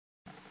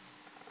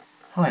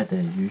Hi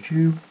there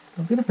YouTube,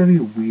 I've got a very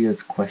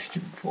weird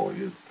question for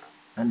you,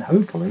 and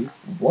hopefully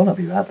one of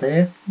you out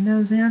there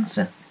knows the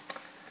answer.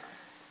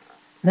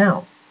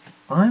 Now,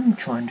 I'm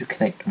trying to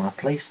connect my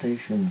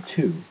PlayStation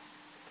 2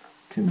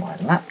 to my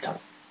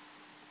laptop.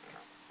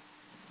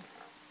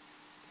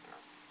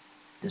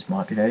 This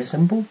might be very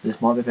simple,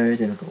 this might be very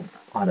difficult,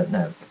 I don't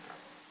know.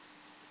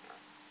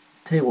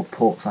 Tell you what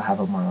ports I have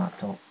on my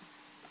laptop,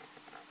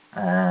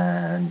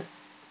 and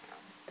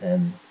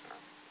then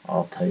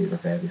I'll tell you the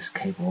various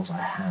cables I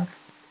have.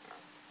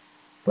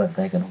 Whether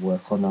they're going to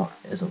work or not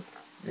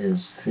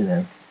is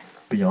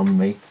beyond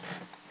me.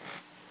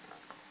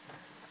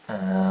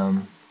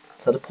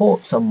 So the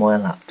ports on my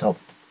laptop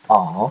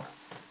are,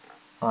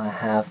 I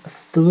have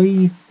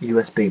 3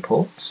 USB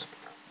ports,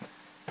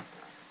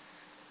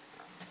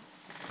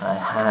 I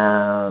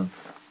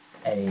have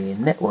a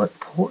network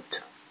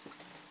port,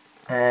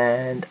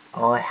 and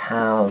I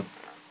have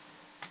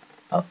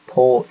a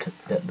port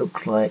that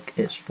looks like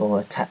it's for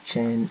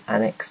attaching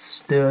an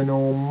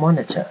external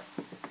monitor.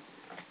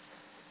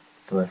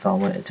 So if I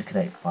wanted to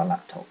connect my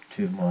laptop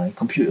to my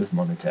computer's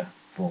monitor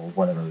for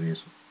whatever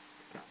reason.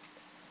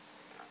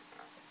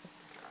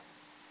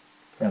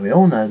 Now we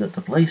all know that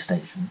the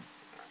PlayStation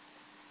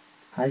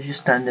has your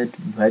standard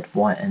red,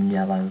 white and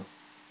yellow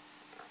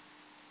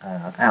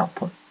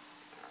output,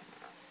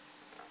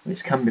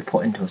 which can be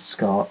put into a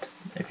SCART.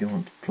 If you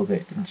want to plug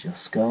it into your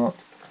SCART,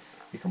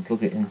 you can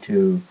plug it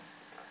into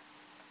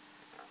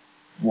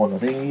one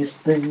of these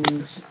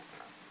things.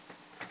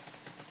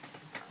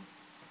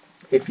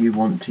 If you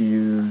want to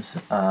use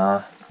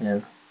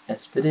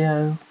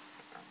S-Video,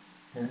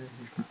 you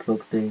can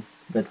plug the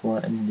red,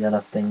 white and yellow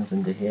things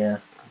into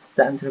here. Put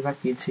that into the back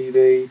of your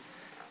TV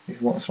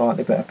if you want a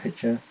slightly better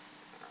picture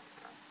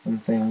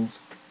and things.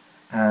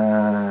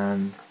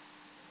 And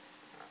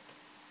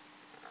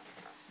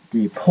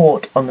the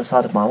port on the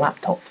side of my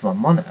laptop for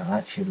my monitor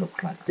actually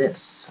looks like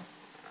this.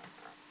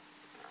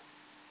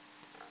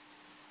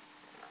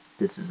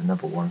 This is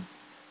another one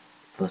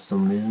for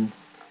some reason,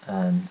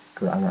 and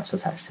that's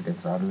attached to the other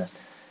side of this.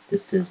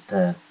 This is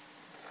the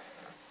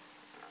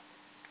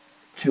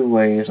 2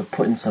 ways of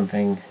putting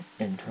something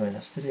into an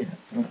S-Video.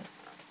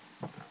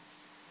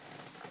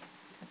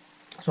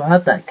 So I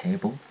have that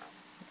cable,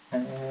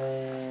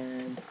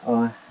 and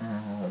I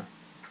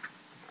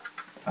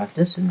have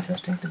this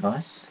interesting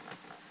device,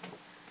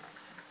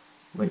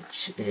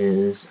 which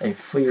is a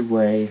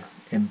 3-way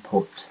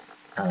input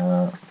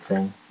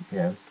thing,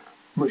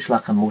 much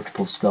like a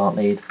multiple SCART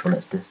lead,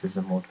 but this is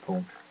a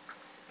multiple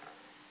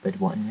red,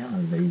 white and yellow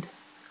lead.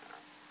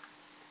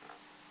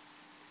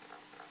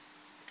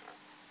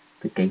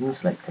 The game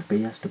selector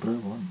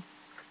PS2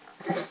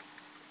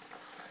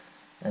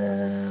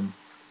 and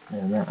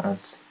that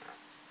has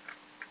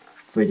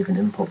 3 different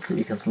inputs that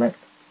you can select.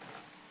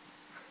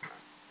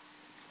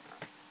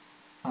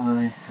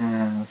 I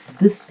have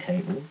this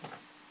cable.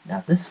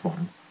 Now this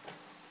one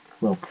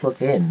will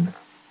plug in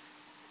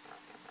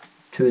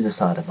to the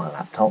side of my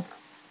laptop.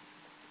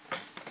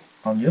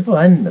 On the other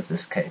end of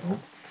this cable,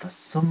 for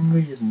some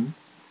reason,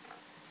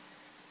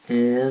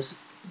 is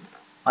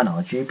an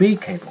RGB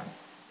cable.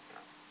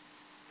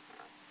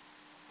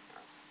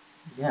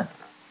 Yeah,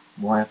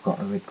 why I've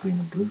got a red, green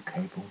and blue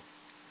cable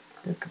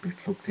that could be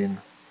plugged in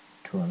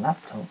to a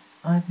laptop,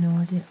 I have no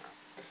idea.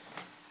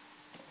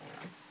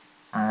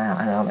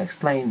 And I'll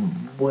explain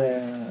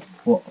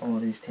what all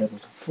these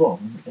cables are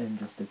from in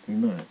just a few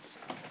minutes.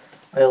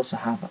 I also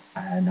have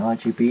an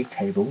RGB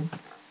cable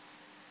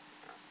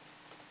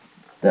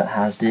that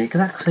has the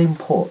exact same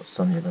ports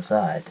on the other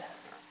side.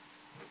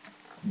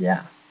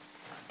 Yeah.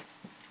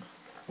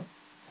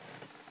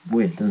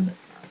 Weird, isn't it?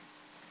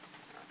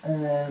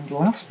 And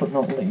last but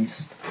not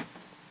least,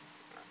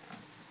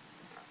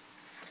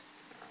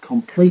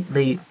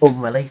 completely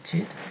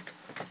unrelated,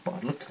 but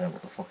I'd love to know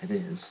what the fuck it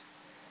is,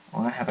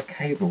 I have a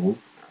cable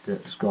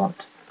that's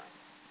got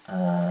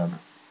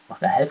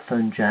like a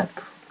headphone jack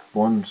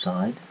one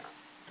side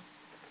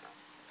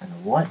and a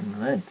white and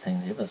red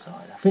thing the other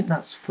side. I think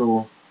that's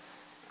for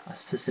a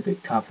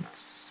specific type of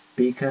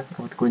speaker,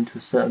 or to go into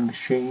a certain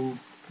machine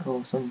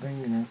or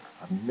something,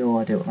 I have no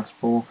idea what that's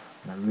for,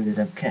 and I really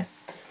don't care.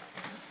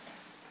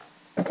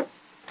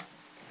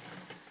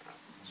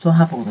 So I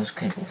have all those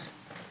cables.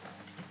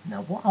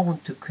 Now what I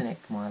want to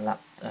connect my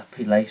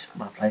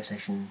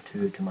PlayStation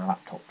 2 to my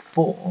laptop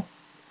for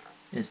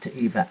is to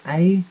either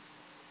A,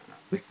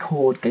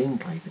 record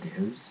gameplay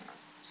videos,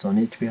 so I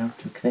need to be able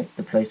to connect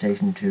the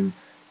PlayStation 2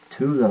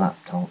 to the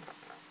laptop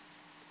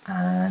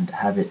and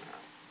have it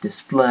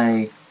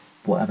display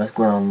whatever's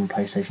going on the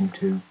PlayStation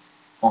 2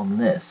 on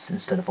this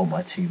instead of on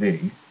my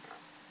TV,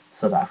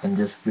 so that I can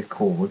just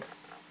record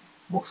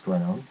what's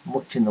going on,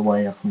 much in the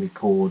way I can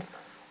record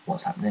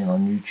what's happening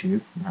on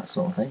YouTube and that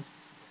sort of thing.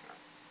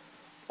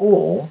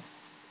 Or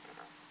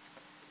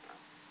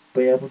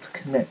be able to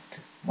connect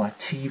my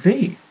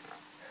TV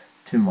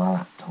to my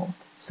laptop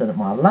so that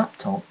my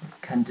laptop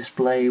can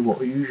display what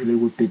usually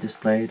would be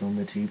displayed on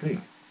the TV.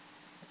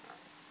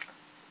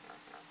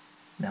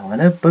 Now I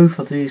know both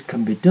of these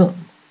can be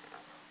done,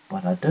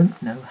 but I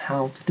don't know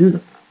how to do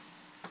them.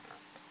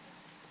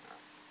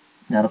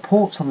 Now the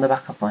ports on the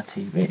back of my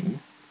TV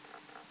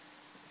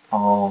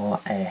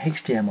are a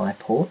HDMI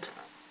port,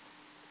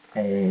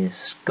 a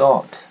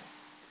SCART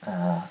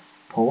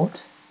port,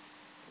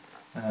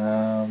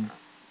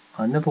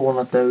 another one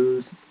of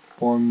those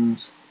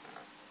ones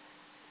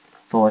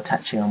for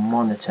attaching a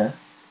monitor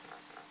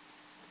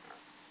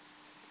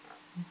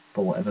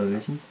for whatever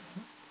reason,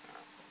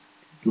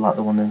 like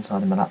the one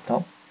inside of my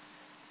laptop,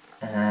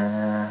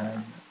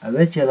 and a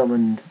red, yellow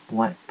and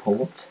white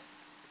port,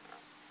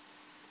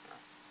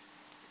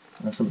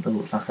 and something that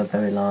looks like a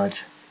very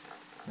large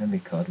memory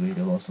card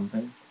reader or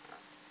something,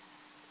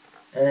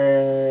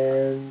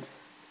 and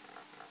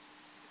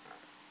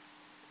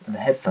a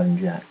headphone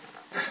jack.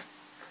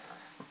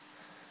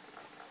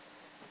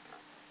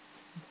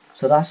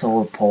 So that's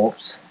all the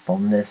ports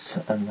from this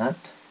and that.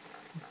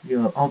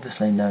 You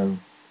obviously know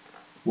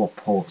what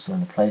ports are on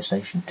the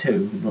PlayStation 2.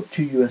 You've got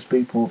two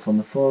USB ports on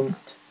the front.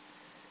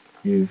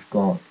 You've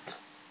got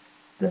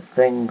the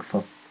thing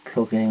for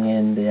plugging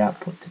in the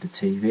output to the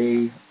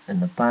TV in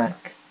the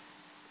back,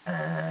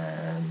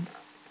 and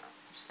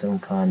some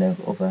kind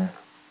of other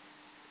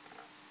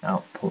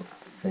output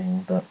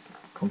thing that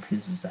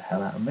confuses the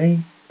hell out of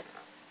me.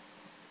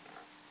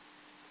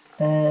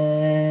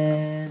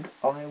 And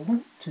I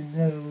want to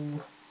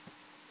know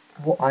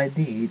what I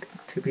need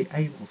to be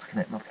able to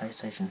connect my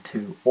PlayStation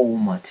 2 or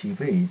my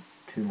TV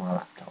to my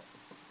laptop,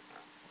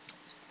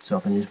 so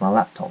I can use my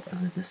laptop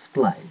as a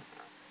display,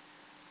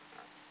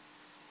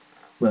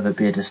 whether it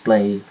be a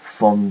display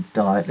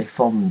directly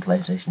from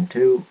PlayStation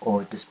 2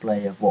 or a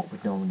display of what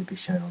would normally be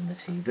shown on the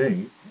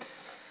TV.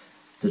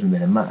 Doesn't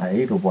really matter,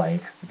 either way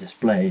the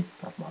display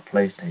of my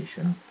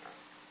PlayStation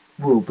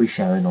will be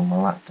shown on my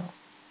laptop.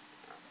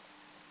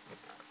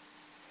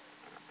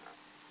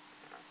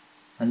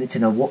 I need to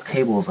know what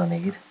cables I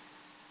need,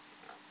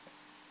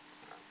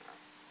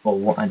 or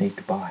what I need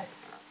to buy.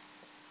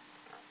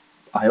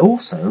 I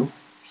also,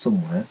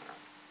 somewhere,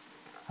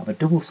 have a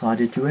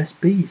double-sided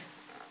USB.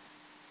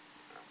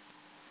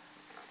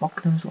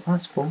 Fuck knows what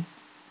that's for.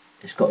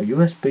 It's got a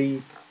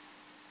USB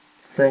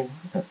thing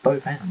at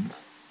both ends.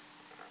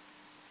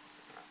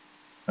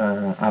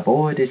 I've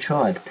already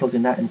tried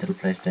plugging that into the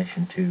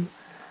PlayStation 2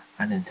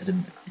 and into the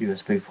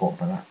USB port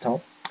of my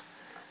laptop.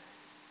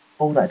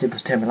 All that did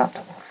was turn my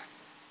laptop off.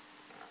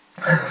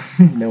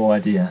 No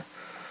idea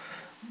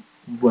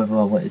whether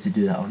I wanted to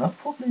do that or not.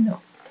 Probably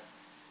not.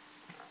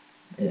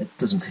 It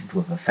doesn't seem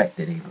to have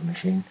affected either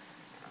machine.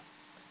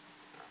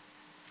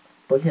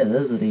 But yeah,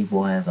 those are the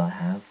wires I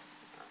have.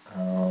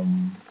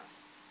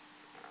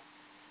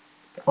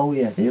 Oh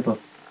yeah, the other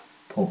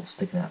port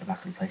sticking out the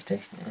back of the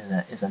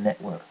PlayStation is a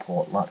network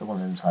port, like the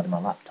one inside of my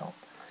laptop.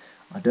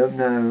 I don't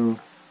know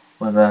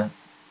whether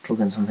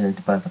plugging something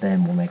into both of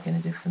them will make any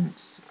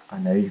difference. I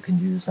know you can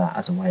use that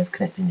as a way of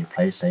connecting your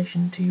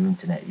PlayStation to your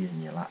internet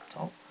using your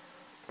laptop,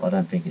 but I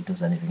don't think it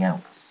does anything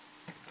else.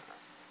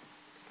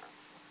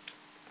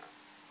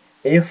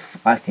 If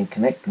I can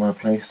connect my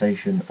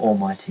PlayStation or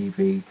my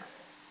TV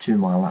to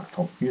my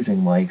laptop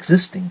using my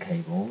existing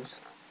cables,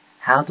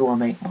 how do I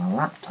make my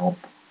laptop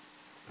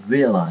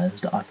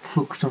realise that I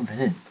plugged something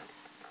in?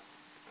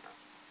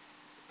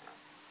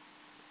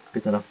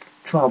 Because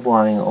I've tried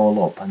wiring it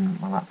all up and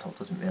my laptop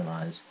doesn't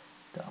realise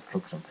that I've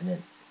plugged something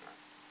in.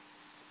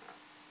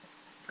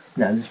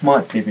 Now this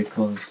might be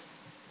because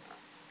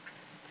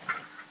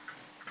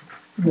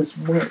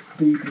red,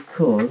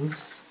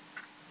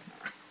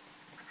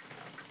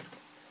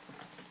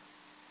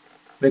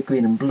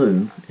 green and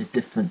blue is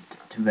different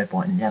to red,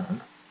 white and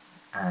yellow,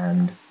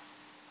 and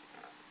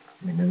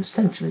I mean they're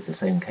essentially the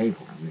same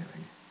cable really.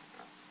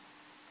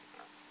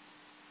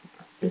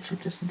 It's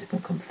just a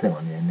different colour thing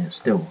on the end. It's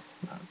still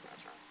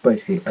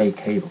basically a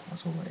cable,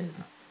 that's all it is.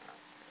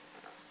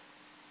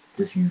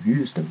 Just you've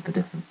used them for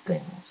different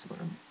things, but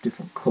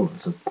different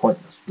colours are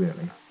pointless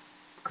really.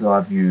 Because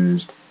I've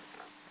used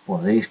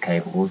one of these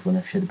cables when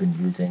I should have been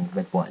using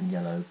red, white and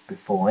yellow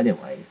before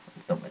anyway.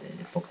 It's not really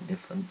any fucking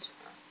difference.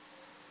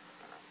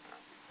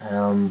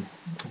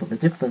 But the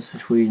difference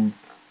between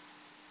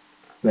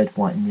red,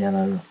 white and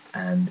yellow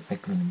and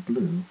red, green and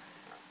blue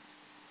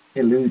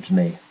eludes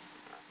me.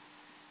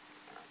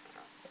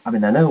 I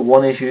mean, I know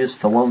one is used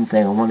for one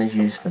thing and one is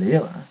used for the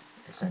other,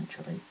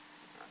 essentially.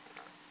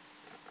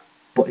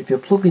 But if you're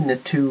plugging the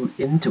two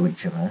into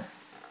each other,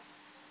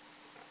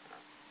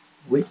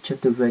 which of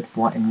the red,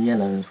 white and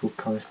yellows will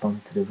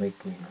correspond to the red,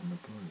 green and the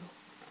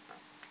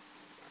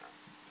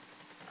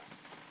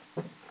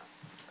blue?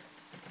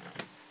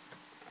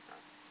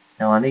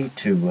 Now I need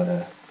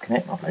to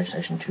connect my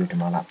PlayStation 2 to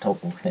my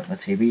laptop or connect my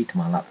TV to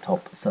my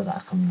laptop so that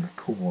I can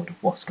record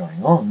what's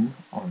going on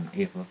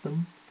either of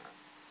them,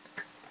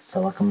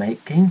 so I can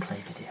make gameplay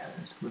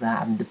videos without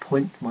having to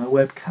point my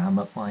webcam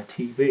at my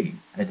TV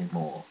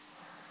anymore.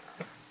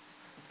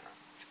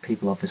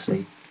 People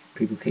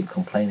keep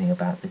complaining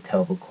about the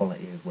terrible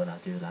quality when I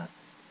do that,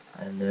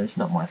 and it's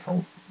not my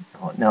fault.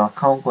 Now I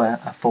can't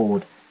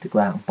afford to go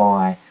out and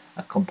buy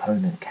a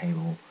component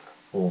cable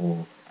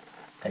or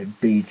a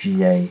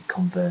VGA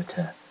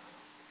converter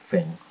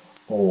thing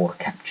or a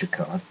capture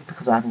card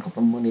because I haven't got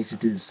the money to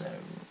do so.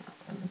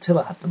 And until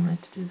I have the money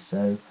to do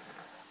so,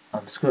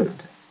 I'm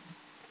screwed.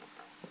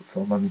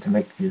 So I'm having to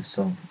make use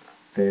of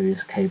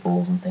various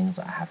cables and things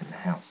that I have in the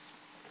house.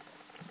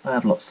 I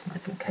have lots of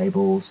different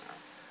cables.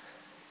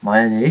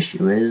 My only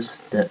issue is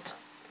that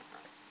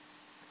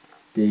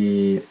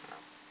the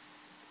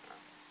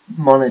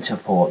monitor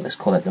port, let's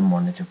call it the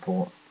monitor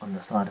port, on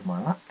the side of my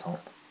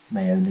laptop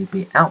may only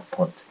be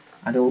output,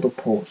 and all the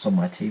ports on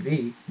my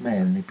TV may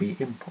only be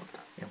input,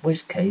 in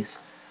which case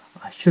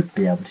I should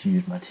be able to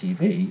use my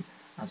TV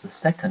as a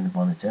second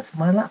monitor for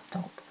my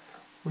laptop,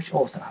 which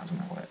also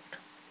hasn't worked.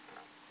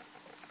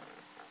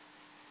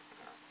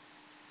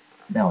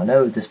 Now I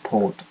know this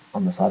port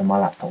on the side of my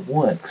laptop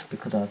works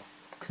because I've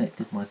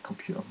connected my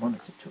computer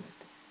monitor to it.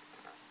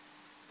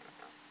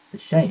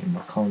 It's a shame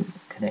I can't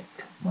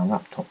connect my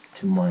laptop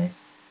to my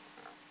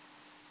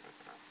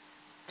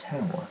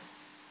tower.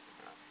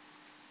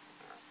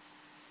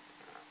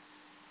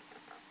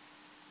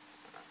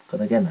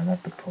 Because again, I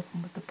have the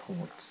problem with the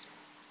ports.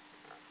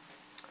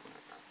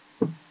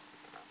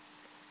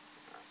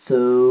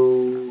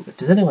 So, if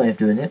there's any way of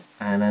doing it,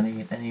 and I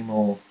need any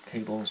more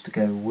cables to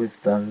go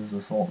with those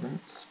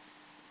assortments,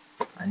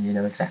 and you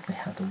know exactly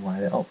how to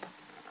wire it up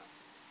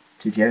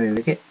to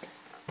jerry-rig it,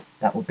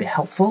 that would be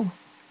helpful.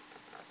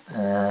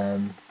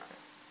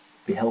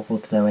 Be helpful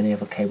to know any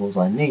other cables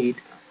I need,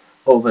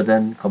 other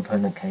than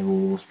component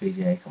cables,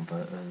 VGA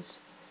converters,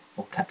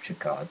 or capture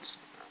cards.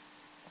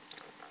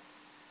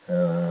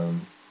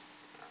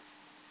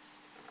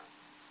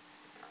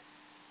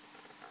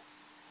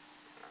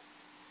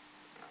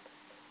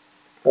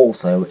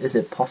 Also, is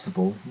it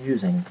possible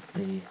using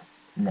the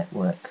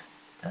network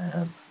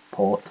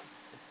port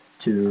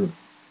to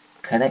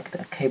connect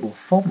a cable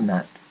from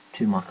that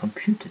to my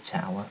computer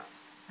tower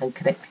and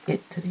connect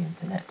it to the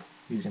internet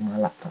using my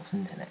laptop's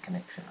internet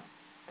connection?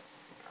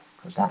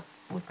 Because that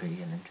would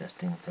be an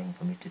interesting thing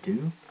for me to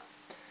do.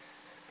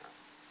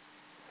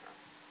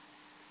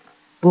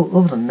 But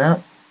other than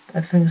that,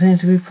 everything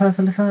seems to be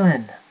perfectly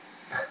fine.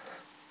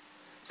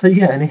 So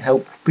yeah, any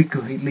help would be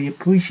greatly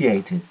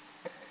appreciated.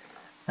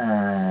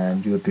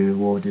 And you would be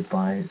rewarded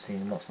by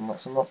seeing lots and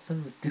lots and lots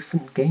of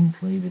different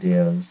gameplay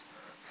videos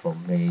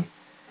from me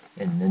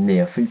in the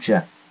near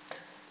future.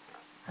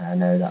 I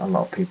know that a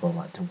lot of people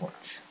like to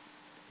watch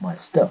my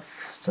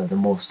stuff, so the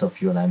more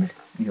stuff you're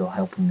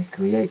helping me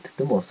create,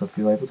 the more stuff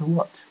you're able to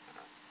watch.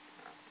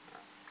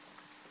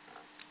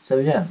 So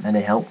yeah,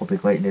 any help will be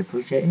greatly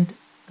appreciated.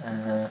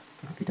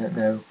 If you don't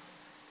know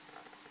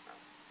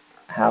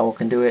how I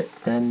can do it,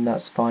 then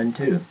that's fine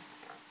too.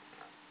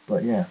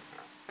 But yeah,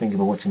 thank you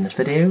for watching this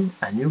video,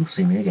 and you'll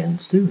see me again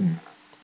soon.